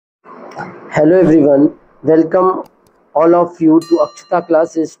Hello everyone, welcome all of you to Akshata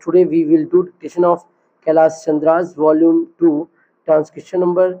classes. Today we will do dictation of Kailash Chandra's volume 2, transcription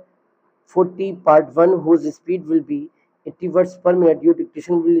number 40, part 1, whose speed will be 80 words per minute. Your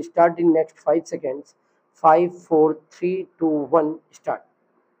dictation will start in next 5 seconds. 5, 4, 3, 2, 1, start.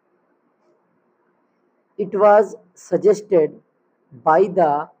 It was suggested by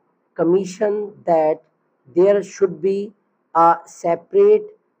the Commission that there should be a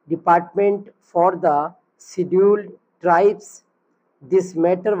separate department for the scheduled tribes. This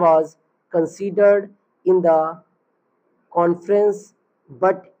matter was considered in the conference,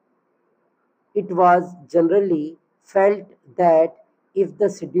 but it was generally felt that if the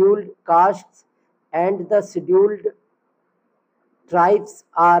scheduled castes and the scheduled tribes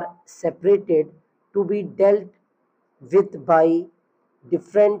are separated to be dealt with by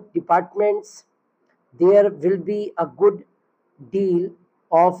different departments, there will be a good deal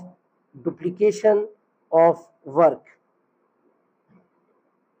of duplication of work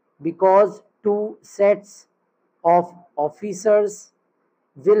because two sets of officers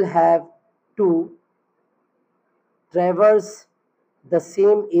will have to traverse the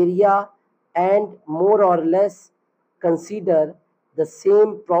same area and more or less consider the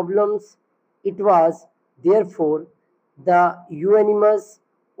same problems. It was therefore the unanimous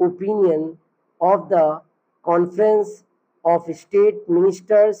opinion of the Conference of State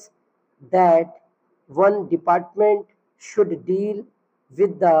Ministers that one department should deal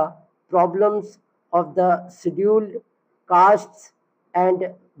with the problems of the scheduled castes and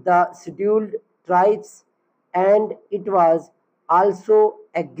the scheduled tribes, and it was also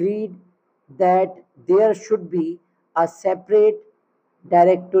agreed that there should be a separate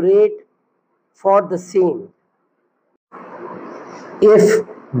directorate for the same. If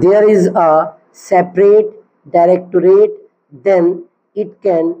there is a separate directorate, then it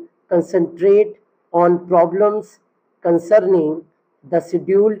can concentrate on problems concerning the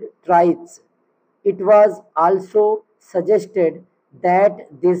scheduled tribes. It was also suggested that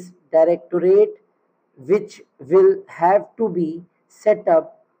this directorate, which will have to be set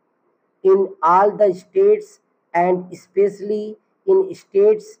up in all the states and especially in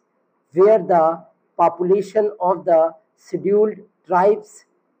states where the population of the scheduled tribes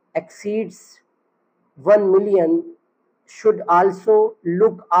exceeds 1 million, should also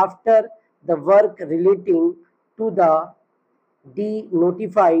look after the work relating to the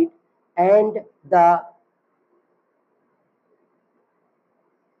denotified and the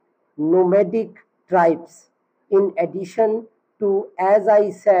nomadic tribes. In addition to, as I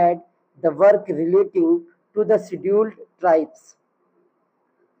said, the work relating to the scheduled tribes.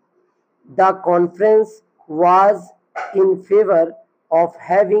 The conference was in favor of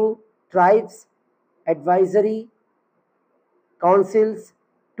having tribes advisory councils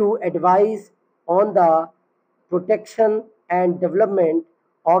to advise on the protection and development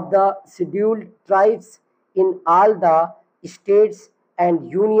of the scheduled tribes in all the states and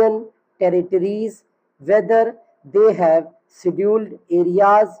union territories, whether they have scheduled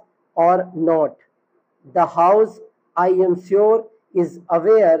areas or not. The House, I am sure, is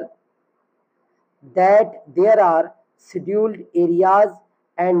aware that there are scheduled areas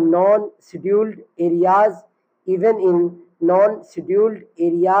and non-scheduled areas. Even in non-scheduled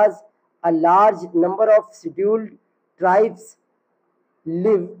areas, a large number of scheduled tribes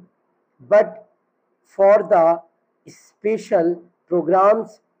live, but for the special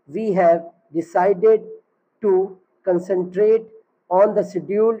programs we have decided to concentrate on the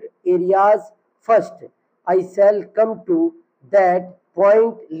scheduled areas first. I shall come to that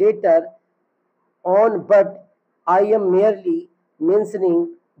point later on, but I am merely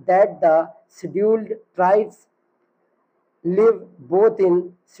mentioning that the scheduled tribes live both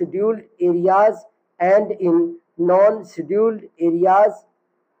in scheduled areas and in non-scheduled areas.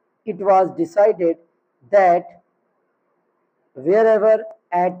 It was decided that wherever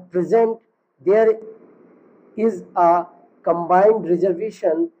at present there is a combined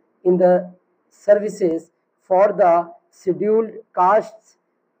reservation in the services for the scheduled castes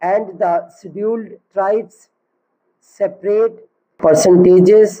and the scheduled tribes, separate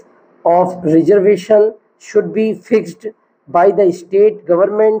percentages of reservation should be fixed by the state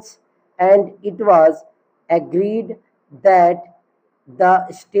governments, and it was agreed that the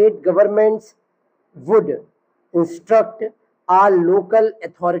state governments would instruct all local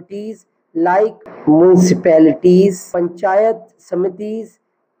authorities like municipalities, panchayat samitis,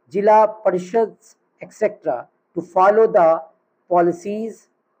 jila parishads, etc., to follow the policies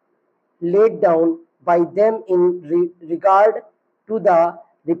laid down by them in regard to the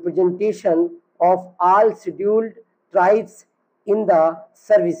representation of all scheduled tribes in the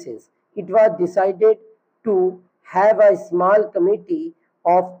services. it was decided to have a small committee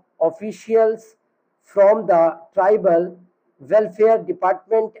of officials from the tribal welfare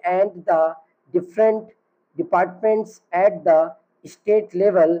department and the different departments at the state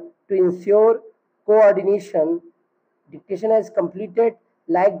level to ensure coordination. Dictation has completed.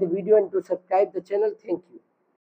 Like the video and to subscribe the channel. Thank you.